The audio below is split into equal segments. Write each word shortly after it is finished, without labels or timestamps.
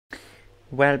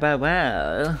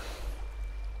Well.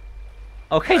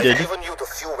 Okay, dude. I've given you the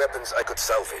few weapons I could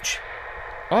salvage.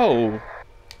 Oh.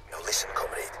 Now listen,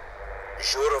 comrade.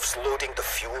 Zhurov's loading the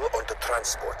fuel onto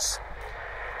transports.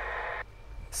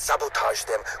 Sabotage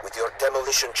them with your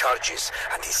demolition charges,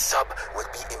 and his sub will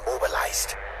be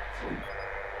immobilized.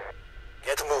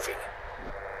 Get moving.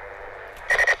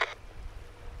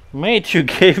 Mate, you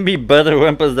gave me better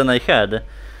weapons than I had.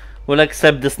 We'll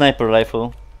accept the sniper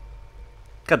rifle.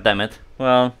 God damn it.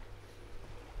 Well,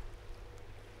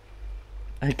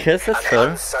 I guess that's fair.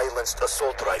 An unsilenced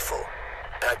assault rifle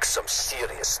packs some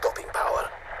serious stopping power.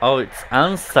 Oh, it's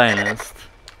unsilenced.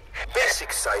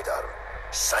 Basic sidearm,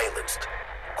 silenced,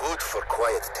 good for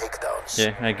quiet takedowns.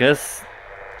 Yeah, I guess.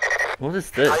 What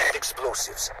is this? Timed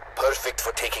explosives, perfect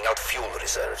for taking out fuel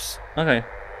reserves. Okay.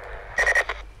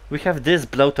 We have this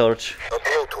blowtorch. A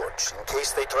blowtorch, in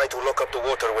case they try to lock up the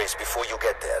waterways before you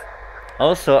get there.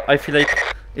 Also, I feel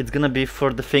like it's gonna be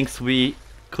for the things we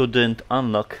couldn't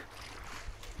unlock.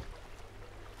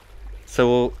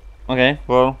 So, okay,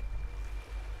 well,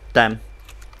 damn.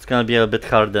 It's gonna be a bit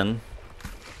hard then.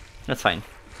 That's fine.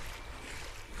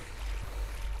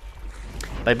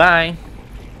 Bye bye.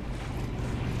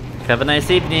 Have a nice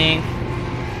evening.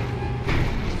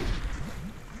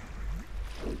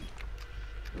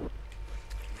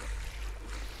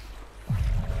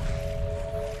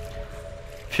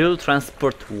 Fuel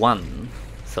transport 1.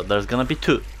 So there's gonna be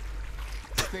 2.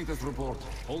 Status report.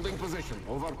 Holding position.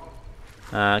 Over.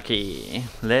 Okay,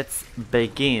 let's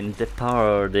begin the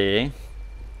party.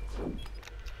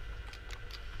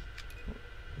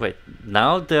 Wait,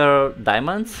 now there are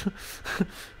diamonds?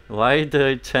 Why did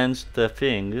I change the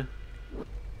thing?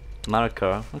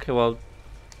 Marker. Okay, well,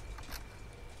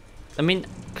 I mean,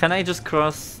 can I just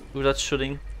cross without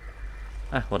shooting?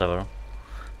 Whatever.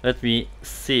 Let me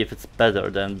see if it's better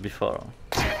than before.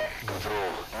 Control.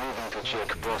 Moving to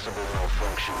check possible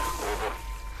malfunction. Over.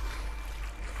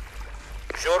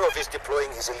 Zhurov is deploying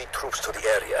his elite troops to the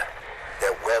area.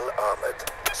 They're well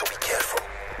armored, so be careful.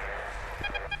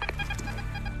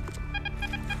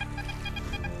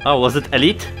 Oh, was it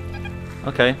elite?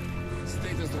 Okay.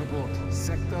 Status report.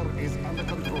 Sector is under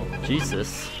control.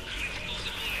 Jesus.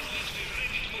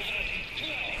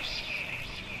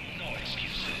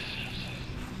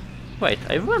 Wait,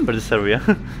 I remember this area.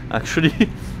 Actually,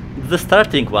 the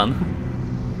starting one.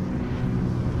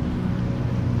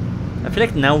 I feel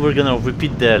like now we're gonna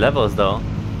repeat the levels though,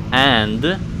 and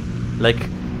like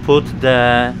put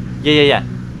the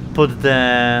put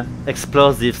the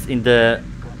explosives in the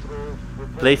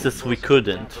places we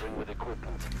couldn't.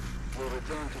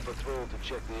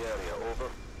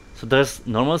 So there's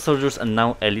normal soldiers and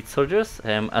now elite soldiers.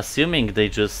 I'm assuming they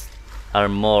just are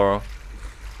more,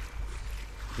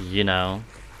 you know.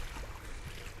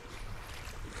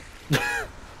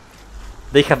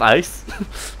 They have eyes.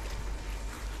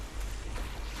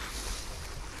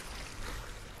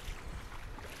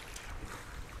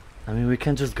 I mean, we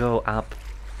can just go up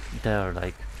there,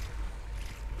 like.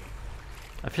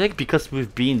 I feel like because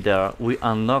we've been there, we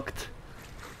unlocked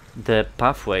the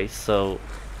pathway, so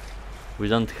we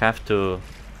don't have to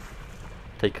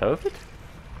take care of it.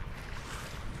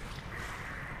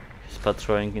 He's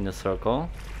patrolling in a circle.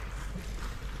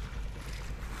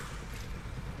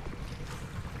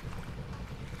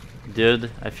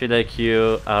 Dude, I feel like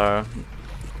you are...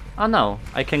 Oh no,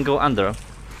 I can go under.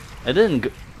 I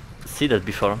didn't see that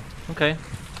before. Okay.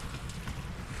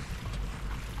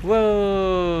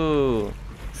 Whoa!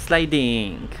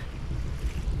 Sliding!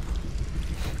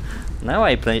 Now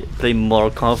I play more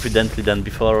confidently than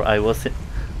before I was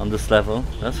on this level,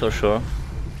 that's for sure.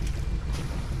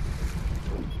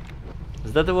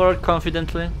 Is that the word,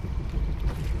 confidently?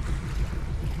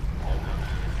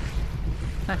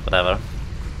 Whatever.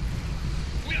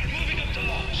 We are moving up to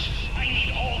launch. I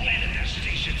need all men at their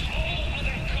stations.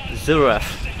 All other Zero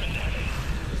F.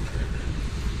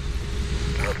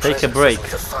 Take a break.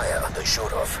 The fire under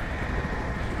Zhurov.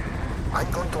 I'm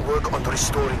going to work on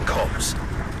restoring comms.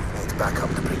 Need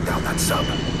backup to bring down that sub.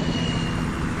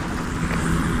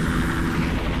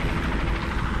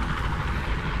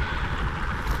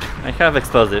 I have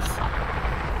explosives.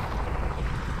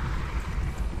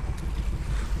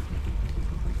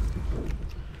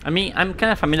 I mean, I'm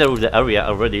kind of familiar with the area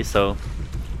already, so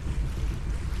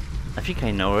I think I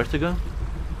know where to go.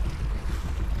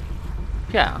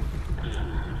 Yeah.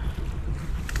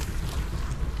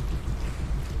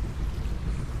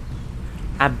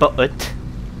 About.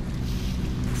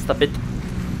 Stop it.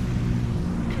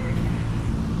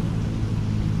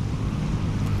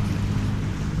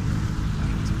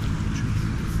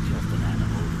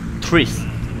 Trees.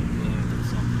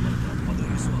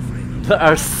 There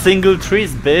are single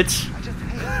trees, bitch!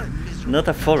 Not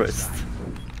a forest.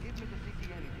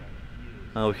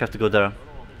 Oh, we have to go there.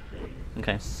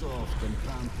 Okay. Soft and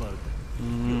pampered.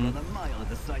 You run a mile at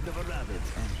the sight of a rabbit,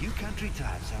 and you country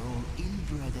types are all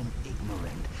inbred and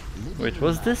ignorant. Wait,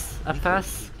 was this a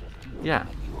pass? Yeah.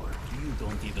 You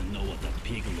don't even know what a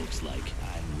pig looks like.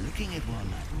 I'm looking at one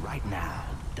right now,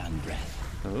 done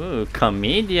breath. Ooh,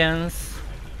 comedians.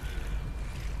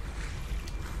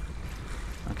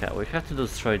 Okay, we have to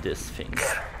destroy this thing.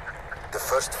 There. The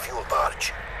first fuel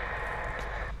barge.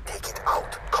 Take it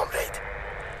out, comrade.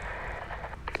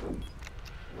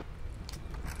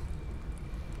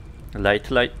 Light,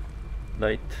 light,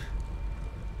 light.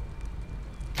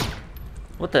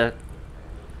 What the?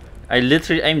 I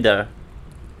literally aimed there.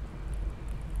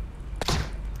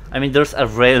 I mean, there's a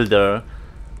rail there,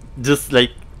 just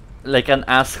like an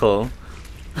asshole.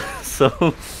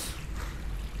 So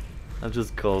I'll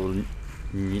just go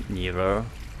nearer.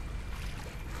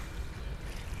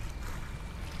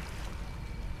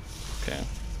 Okay.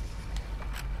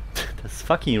 That's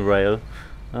fucking rail.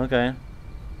 Okay.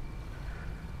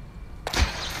 I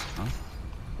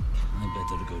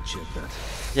better go check that.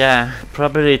 Yeah,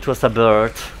 probably it was a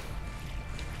bird.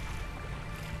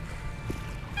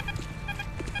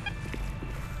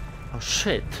 Oh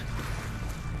shit.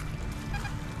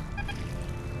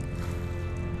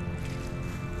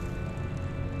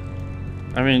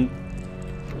 I mean,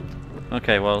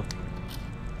 okay, well,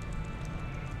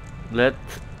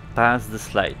 let's pass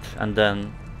this light and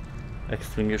then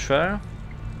extinguisher.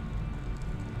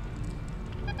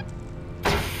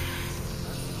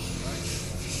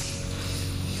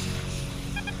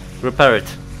 Repair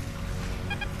it.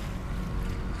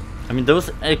 I mean,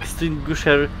 those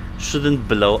extinguisher shouldn't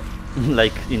blow,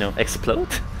 like, you know, explode.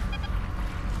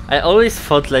 I always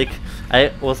thought, like,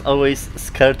 I was always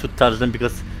scared to touch them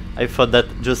because I thought that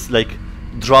just like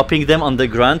dropping them on the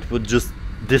ground would just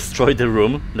destroy the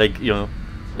room, like, you know,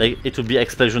 like it would be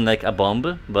explosion like a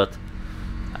bomb. But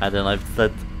I don't know if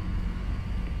that.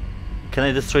 Can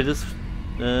I destroy this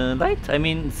light? I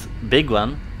mean, it's a big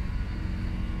one.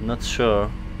 Not sure.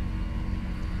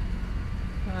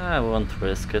 I won't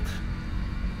risk it.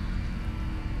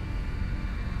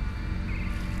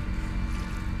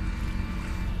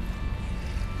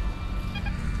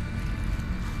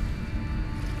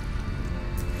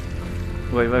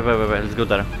 Wait, let's go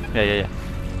there. Yeah.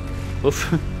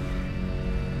 Oof.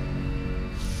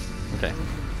 Okay.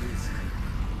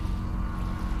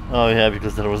 Oh yeah,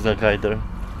 because there was no guy there.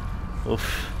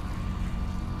 Oof.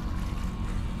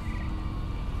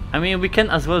 I mean, we can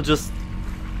as well just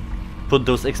put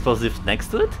those explosives next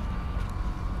to it?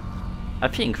 I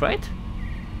think, right?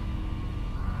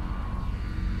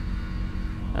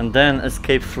 And then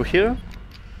escape through here?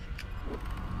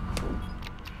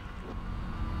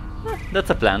 That's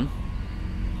a plan.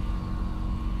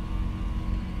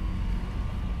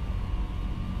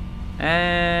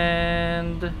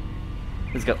 And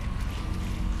let's go.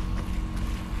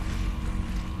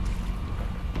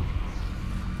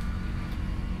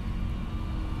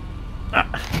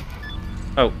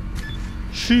 Oh.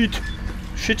 Shit!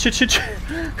 Shit! It's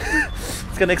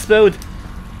gonna explode!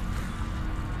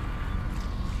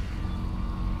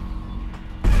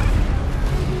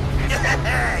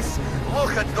 Yes!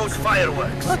 Look at those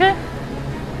fireworks! Okay.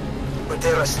 But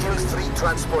there are still 3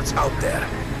 transports out there.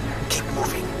 Keep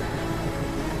moving.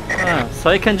 Ah, so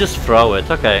I can just throw it.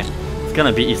 Okay. It's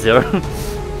gonna be easier.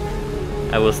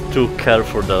 I was too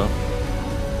careful though.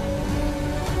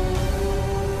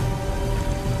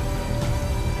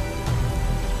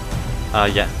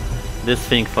 Yeah. This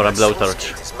thing for a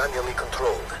blowtorch. It is manually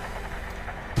controlled.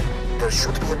 There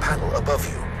should be a panel above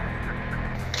you.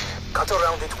 Cut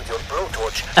around it with your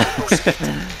blowtorch and lose it.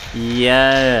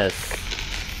 Yes.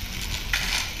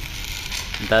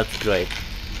 That's great.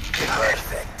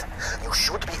 Perfect. You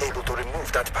should be able to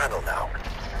remove that panel now.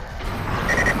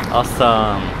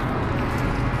 Awesome.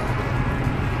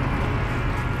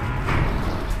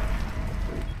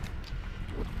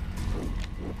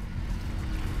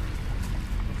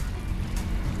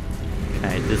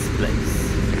 Okay, this place.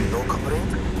 No,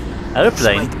 comrade?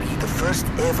 Airplane. This might be the first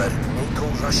ever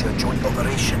NATO-Russia joint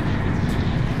operation.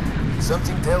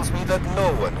 Something tells me that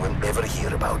no one will ever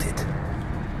hear about it.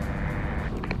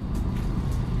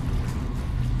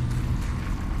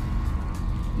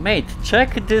 Mate,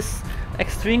 check this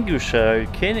extinguisher. Are you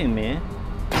kidding me?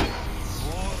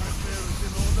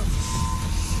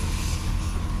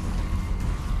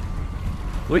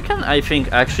 We can, I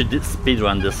think, actually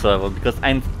speedrun this level because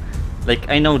I'm, like,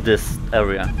 I know this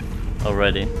area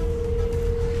already.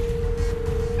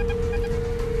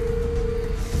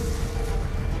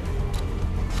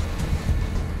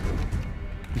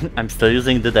 I'm still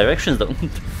using the directions though.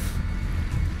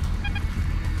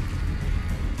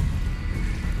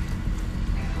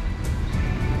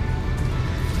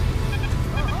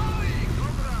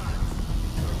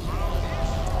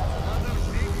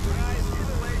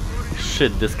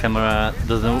 Shit, this camera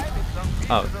doesn't...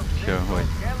 Oh, here, wait.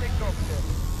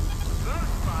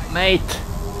 Mate!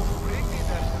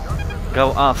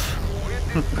 Go off!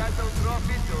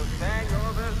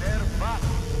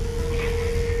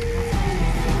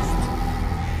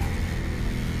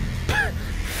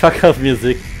 Fuck off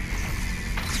music.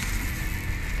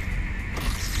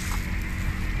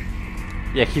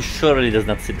 Yeah, he surely does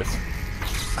not see this.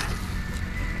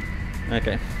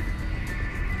 Okay.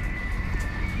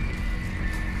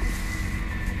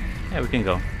 Yeah, we can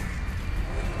go.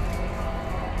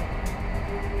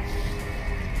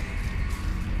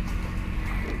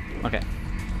 Okay.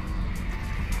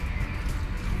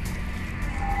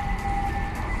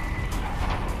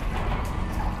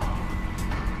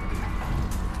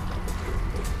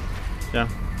 Yeah,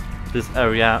 this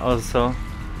area also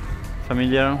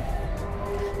familiar.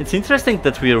 It's interesting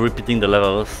that we are repeating the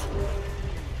levels.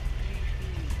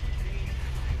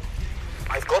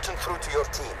 I've gotten through to your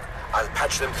team. I'll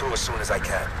patch them through as soon as I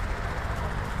can.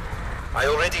 I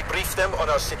already briefed them on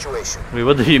our situation. Wait,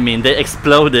 what do you mean? They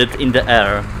exploded in the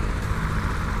air.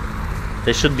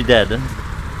 They should be dead.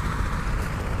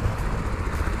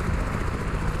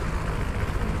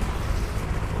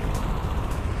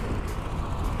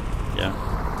 Yeah.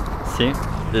 See?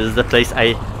 This is the place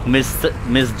I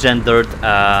misgendered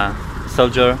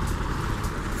soldier.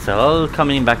 It's all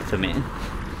coming back to me.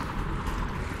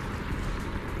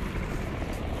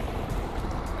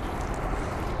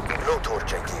 The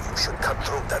blowtorch I gave you should cut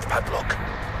through that padlock.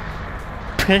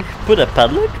 Put a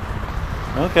padlock?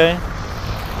 Okay.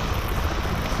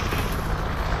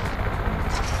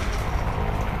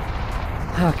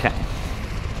 Okay.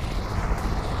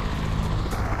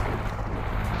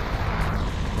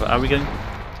 Where are we going?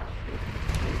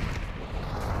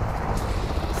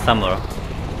 Somewhere.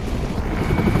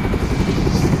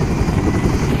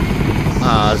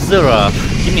 Ah, Zero.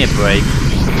 Give me a break.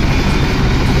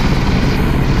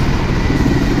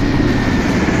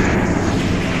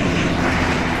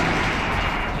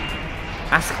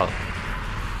 Asshole.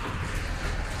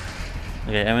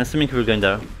 Okay, I'm assuming we're going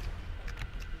there.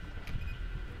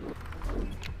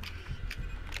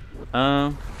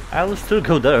 I will still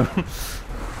go there.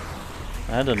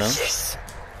 I don't know. Yes.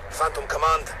 Phantom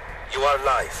Command, you are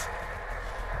live.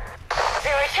 02.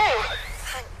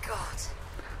 Thank God.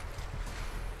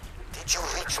 Did you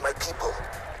reach my people?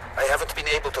 I haven't been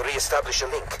able to re-establish a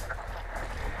link.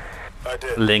 I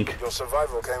did. Link. Your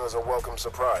survival came as a welcome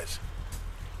surprise.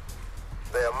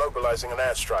 They are mobilizing an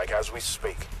airstrike as we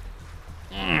speak.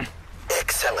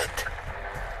 Excellent.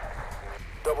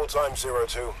 Double time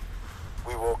 02.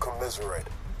 We will commiserate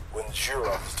when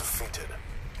Zhirov is defeated.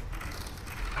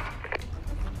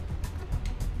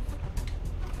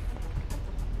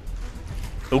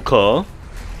 Okay.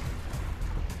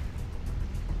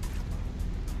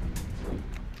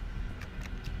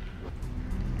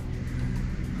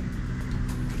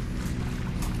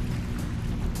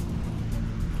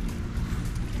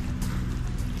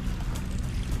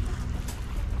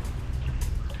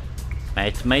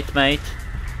 Mate.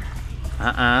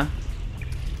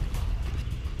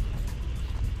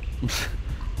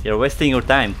 You're wasting your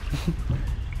time.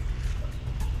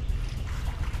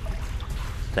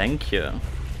 Thank you.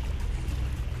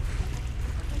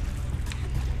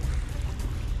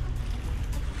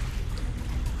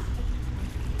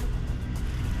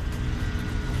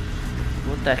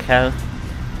 What the hell?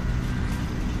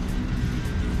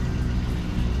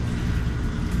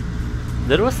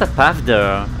 There was a path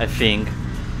there, I think,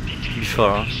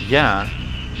 before. Yeah,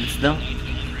 it's not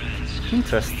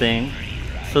interesting.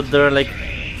 So they're like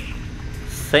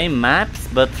same maps,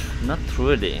 but not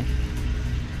really.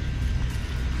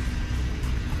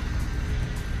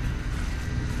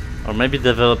 Or maybe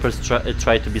developers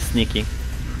try to be sneaky.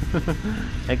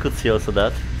 I could see also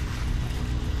that.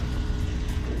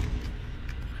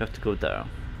 Have to go there.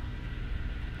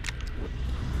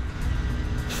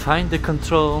 Find the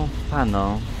control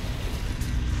panel.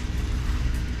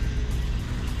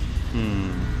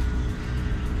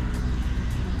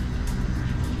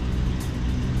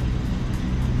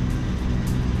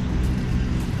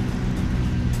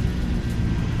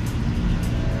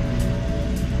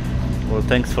 Well,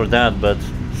 thanks for that, but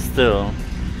still,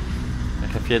 I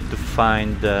have yet to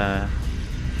find the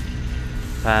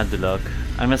padlock.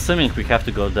 I'm assuming we have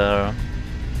to go there.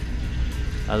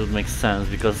 That would make sense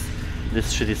because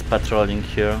this shit is patrolling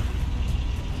here.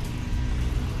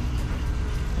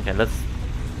 Okay, let's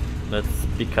let's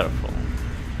be careful.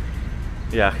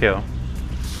 Yeah, here.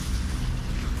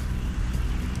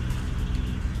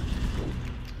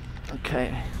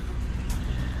 Okay.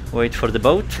 Wait for the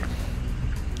boat.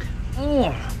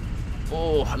 Oh,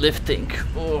 oh, lifting.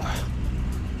 Oh.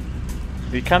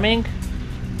 You coming?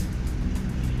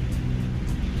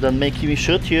 Don't make me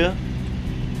shoot you.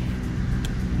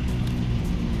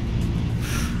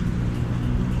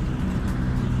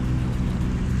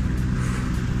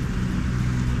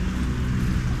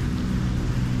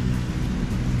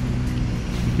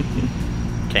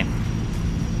 Okay.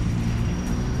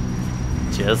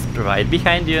 Just right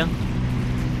behind you.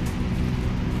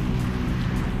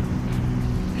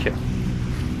 Here.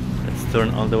 Let's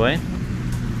turn all the way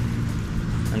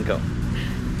and go.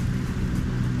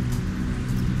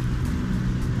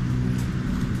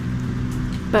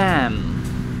 Bam!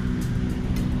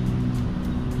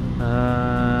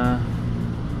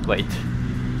 Wait.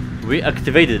 We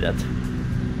activated that.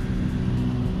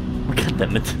 God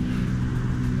damn it.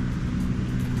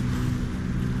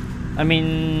 I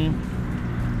mean...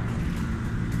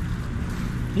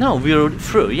 No, we're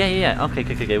through. Yeah. Okay.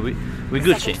 We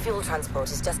Gucci. Second fuel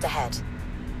transport is just ahead.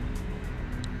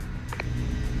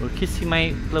 Will he see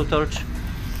my blowtorch?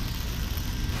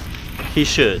 He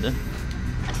should.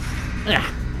 Yeah.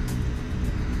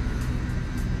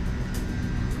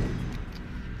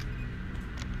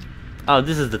 Oh,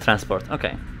 this is the transport.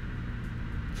 Okay.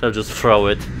 So I'll just throw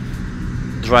it.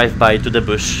 Drive by to the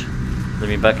bush. Let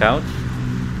me back out.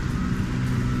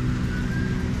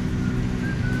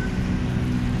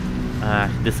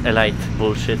 This elite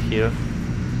bullshit here.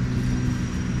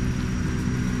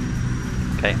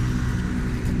 Okay.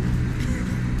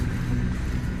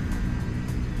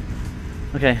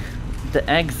 Okay. The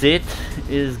exit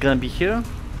is gonna be here.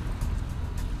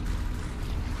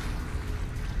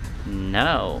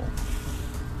 No.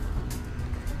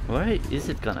 Where is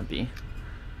it gonna be?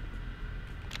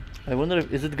 I wonder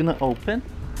if is it gonna open?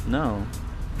 No.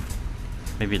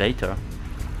 Maybe later.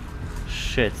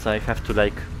 Shit, so I have to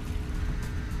like...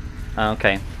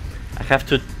 okay. I have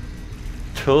to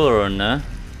turn.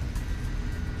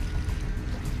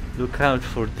 Look out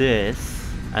for this.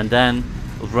 And then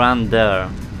run there.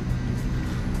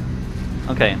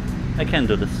 Okay, I can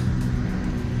do this.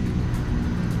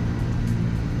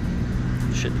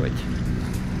 Shit, wait.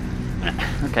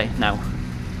 Okay, now.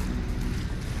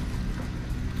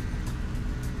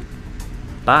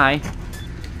 Bye.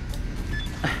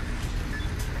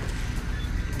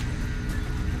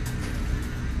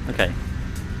 Okay.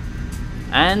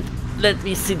 And let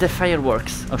me see the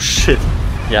fireworks. Oh shit.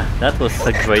 Yeah, that was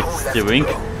a great steering.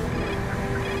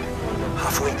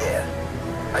 Halfway there.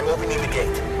 I'm opening the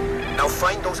gate. Now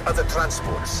find those other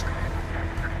transports.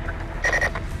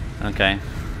 Okay.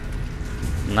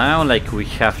 Now, like, we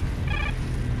have...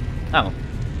 Oh.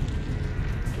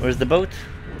 Where's the boat?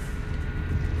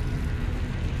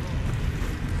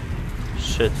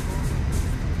 Shit.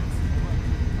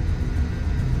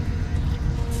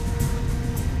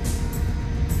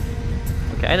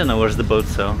 Okay, I don't know where's the boat,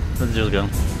 so let's just go.